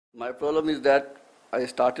My problem is that I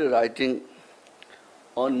started writing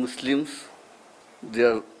on Muslims,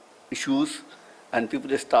 their issues, and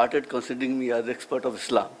people started considering me as expert of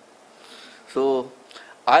Islam. So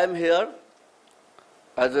I am here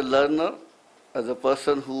as a learner, as a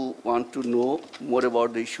person who wants to know more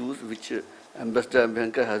about the issues which Ambassador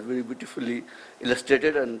Ambedkar has very beautifully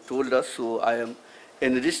illustrated and told us. So I am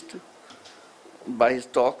enriched by his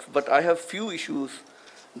talks, but I have few issues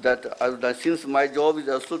that since my job is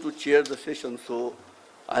also to chair the session, so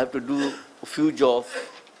I have to do a few jobs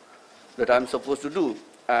that I'm supposed to do.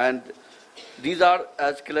 And these are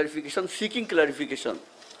as clarification, seeking clarification.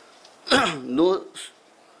 No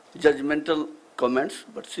judgmental comments,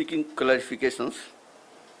 but seeking clarifications.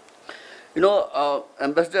 You know,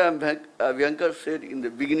 Ambassador Ambedkar said in the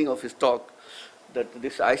beginning of his talk that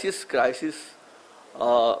this ISIS crisis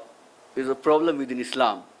is a problem within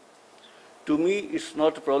Islam. To me, it's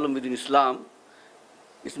not a problem within Islam.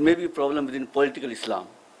 It may be a problem within political Islam.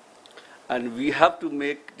 And we have to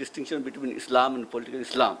make distinction between Islam and political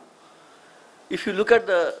Islam. If you look at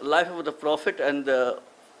the life of the Prophet and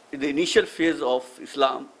in the initial phase of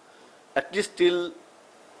Islam, at least till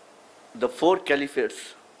the 4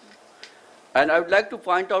 caliphates. And I would like to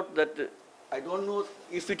point out that I don't know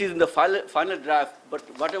if it is in the final draft, but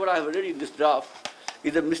whatever I have read in this draft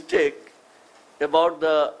is a mistake about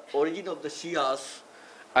the origin of the Shias,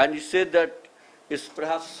 and he said that it's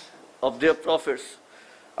perhaps of their prophets.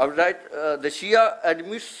 I would write, the Shia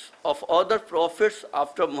admits of other prophets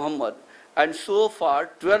after Muhammad, and so far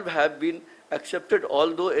 12 have been accepted,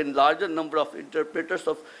 although a larger number of interpreters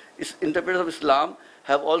of Islam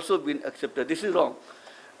have also been accepted. This is wrong,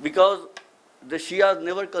 because the Shias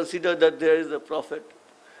never considered that there is a prophet.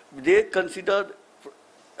 They considered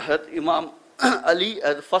Imam Ali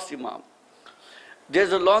as the first Imam.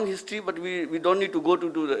 There's a long history, but we don't need to go to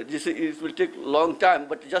do that. It will take a long time,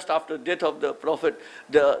 but just after the death of the Prophet,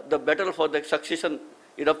 the battle for the succession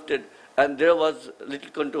erupted, and there was little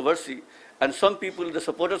controversy. And some people, the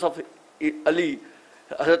supporters of Ali,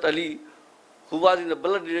 Hazrat Ali, who was in the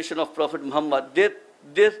blood relation of Prophet Muhammad,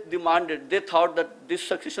 they demanded, they thought that this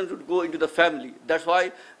succession should go into the family. That's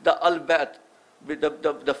why the Al-Bayt,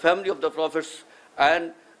 the family of the prophets,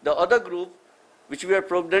 and the other group, which were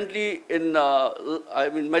prominently in,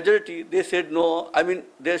 majority, they said no. I mean,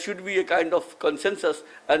 there should be a kind of consensus,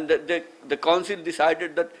 and the council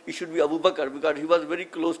decided that it should be Abu Bakr, because he was very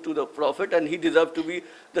close to the Prophet and he deserved to be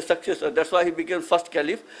the successor. That's why he became first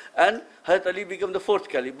caliph, and Hazrat Ali became the 4th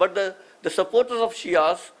caliph. But the supporters of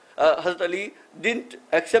Shias, Hazrat Ali didn't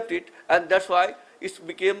accept it, and that's why it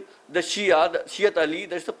became the Shiat Ali.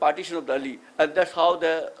 That's the partition of the Ali, and that's how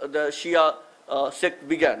the Shia sect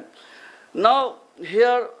began. Now,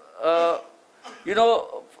 here,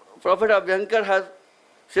 Prophet Ambedkar has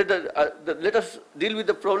said that let us deal with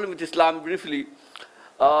the problem with Islam briefly.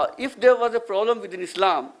 If there was a problem within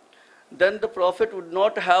Islam, then the Prophet would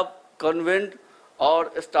not have convened or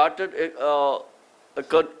started a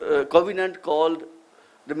covenant called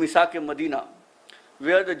the Misak-e-Madina,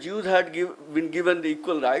 where the Jews had been given the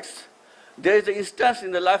equal rights. There is an instance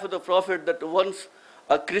in the life of the Prophet that once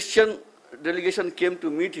a Christian delegation came to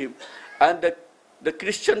meet him, and the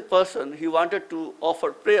Christian person, he wanted to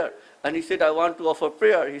offer prayer. And he said, I want to offer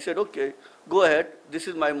prayer. He said, okay, go ahead. This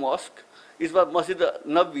is my mosque. It's my Masjid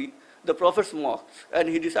Nabi, the Prophet's mosque. And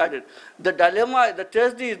he decided. The dilemma, the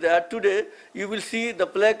tragedy is that today you will see the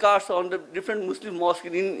placards on the different Muslim mosques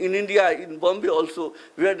in India, in Bombay also,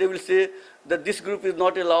 where they will say that this group is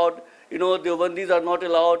not allowed, the Bandis are not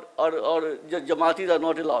allowed, or Jamaatis are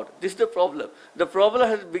not allowed. This is the problem. The problem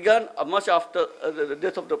has begun much after the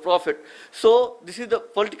death of the Prophet. So this is the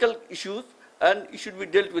political issues, and it should be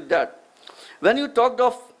dealt with that. When you talked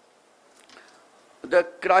of the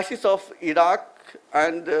crisis of Iraq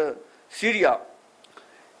and Syria,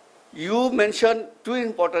 you mentioned 2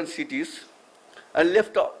 important cities and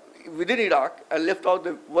left out within Iraq and left out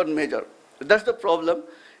the one major. That's the problem.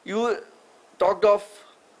 You talked of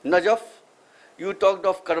Najaf, you talked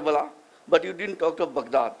of Karbala, but you didn't talk of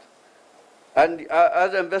Baghdad. And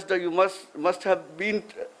as ambassador, you must have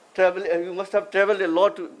traveled a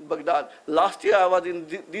lot to Baghdad. Last year I was in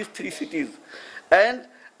these 3 cities, and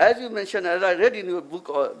as you mentioned, as I read in your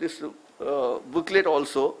book, this booklet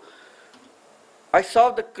also, I saw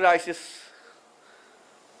the crisis.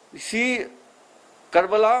 You see,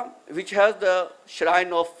 Karbala, which has the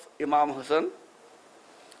shrine of Imam Hassan,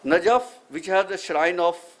 Najaf, which has the shrine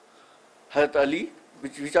of Hazrat Ali,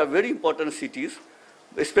 which are very important cities,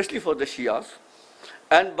 especially for the Shias,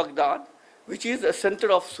 and Baghdad, which is a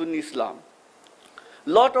center of Sunni Islam.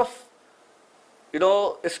 Lot of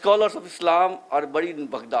scholars of Islam are buried in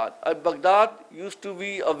Baghdad. Baghdad used to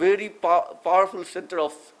be a very powerful center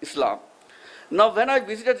of Islam. Now, when I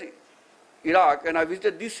visited Iraq and I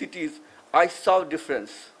visited these cities, I saw a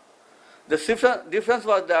difference. The difference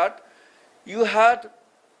was that you had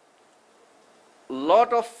a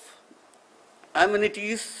lot of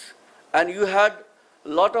amenities and you had a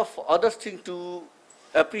lot of other things to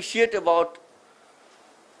appreciate about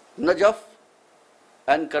Najaf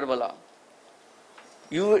and Karbala.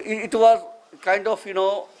 It was kind of,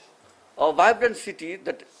 a vibrant city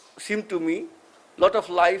that seemed to me, lot of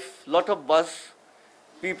life, lot of buzz,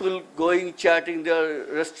 people going, chatting, their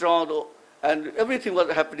restaurant, and everything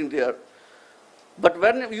was happening there. But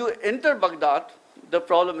when you enter Baghdad, the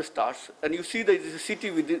problem starts, and you see the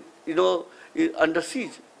city within, under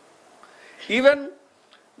siege. Even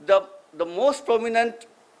the most prominent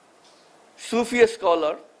Sufi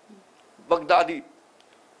scholar, Baghdadi,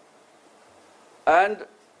 and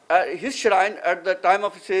his shrine at the time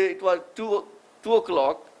of, say, it was 2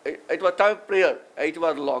 o'clock, it was time of prayer, it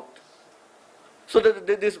was locked. So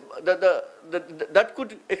that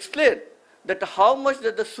could explain that how much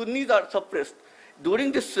that the Sunnis are suppressed.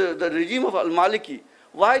 During this, the regime of al-Maliki,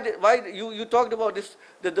 why you talked about this,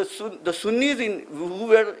 that the Sunnis who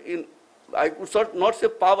were in, I would not say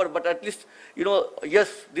power, but at least,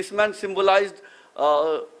 yes, this man symbolized,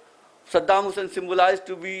 Saddam Hussein symbolized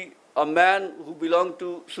to be a man who belonged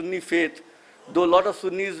to Sunni faith, though a lot of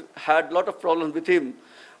Sunnis had a lot of problems with him.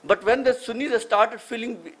 But when the Sunnis started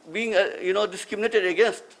being discriminated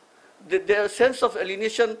against, their sense of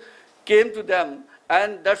alienation came to them,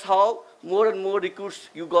 and that's how more and more recruits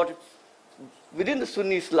you got within the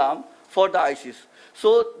Sunni Islam for the ISIS.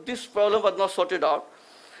 So this problem was not sorted out.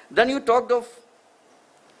 Then you talked of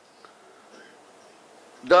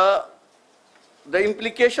the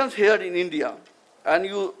implications here in India, and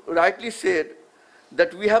you rightly said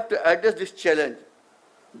that we have to address this challenge,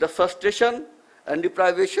 the frustration and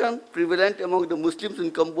deprivation prevalent among the Muslims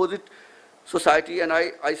in composite society. And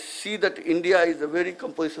I see that India is a very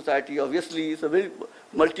composite society. Obviously, it's a very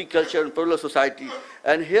multicultural and plural society.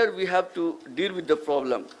 And here we have to deal with the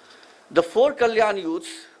problem. The 4 Kalyan youths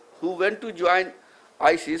who went to join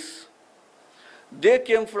ISIS, they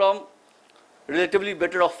came from relatively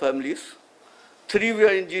better off families. 3 were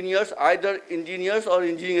engineers, either engineers or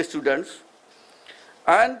engineering students.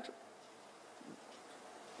 And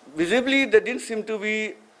visibly, they didn't seem to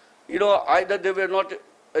be, either they were not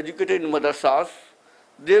educated in madrasas,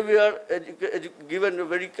 they were given a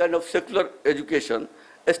very kind of secular education.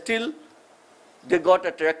 Still, they got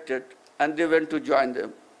attracted and they went to join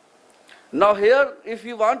them. Now here, if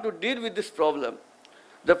you want to deal with this problem,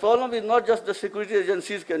 the problem is not just the security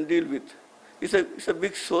agencies can deal with. It's a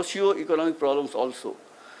big socio-economic problem also.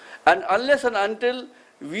 And unless and until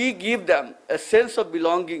we give them a sense of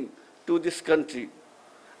belonging to this country,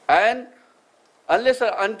 and unless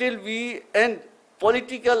and until we end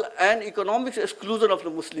political and economic exclusion of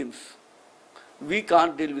the Muslims, we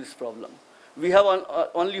can't deal with this problem. We have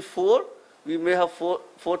only 4, we may have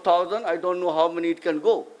 4,000, I don't know how many it can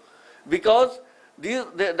go. Because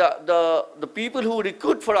the people who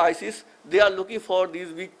recruit for ISIS, they are looking for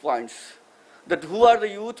these weak points. That who are the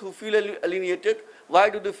youth who feel alienated,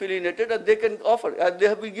 why do they feel alienated, and they can offer. And they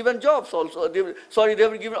have been given jobs also. They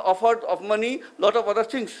have been given offered of money, lot of other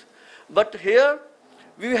things. But here,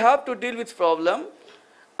 we have to deal with problem,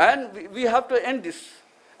 and we have to end this.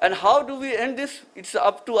 And how do we end this? It's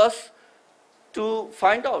up to us to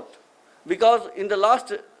find out. Because in the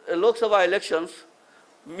last Lok Sabha elections,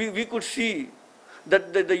 we could see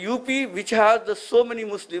that the UP, which has so many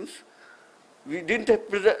Muslims, we didn't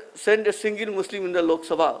send a single Muslim in the Lok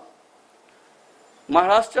Sabha.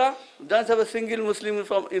 Maharashtra doesn't have a single Muslim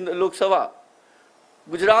in the Lok Sabha.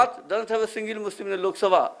 Gujarat doesn't have a single Muslim in the Lok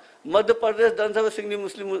Sabha. Madhya Pradesh doesn't have a single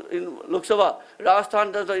Muslim in Lok Sabha.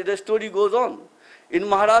 Rajasthan doesn't. The story goes on. In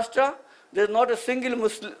Maharashtra, there's not a single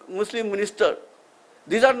Muslim minister.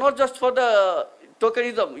 These are not just for the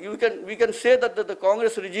tokenism. We can say that the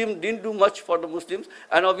Congress regime didn't do much for the Muslims,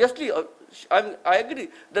 and obviously, I agree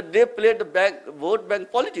that they played the vote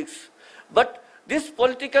bank politics. But this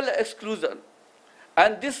political exclusion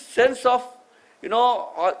and this sense of,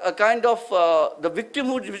 a kind of the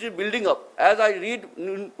victimhood which is building up, as I read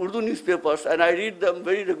Urdu newspapers and I read them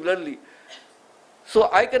very regularly, so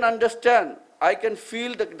I can understand, I can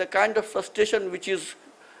feel the kind of frustration which is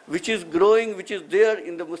growing, which is there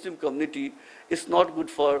in the Muslim community, is not good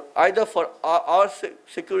for either for our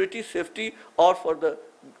security, safety, or for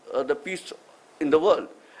the peace in the world.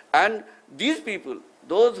 And these people,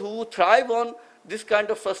 those who thrive on this kind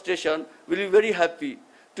of frustration, will be very happy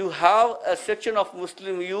to have a section of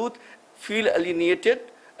Muslim youth feel alienated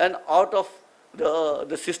and out of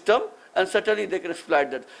the system, and certainly they can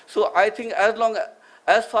exploit that. So I think as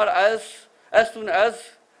soon as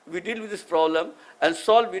we deal with this problem and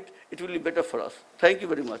solve it, it will be better for us. Thank you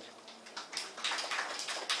very much.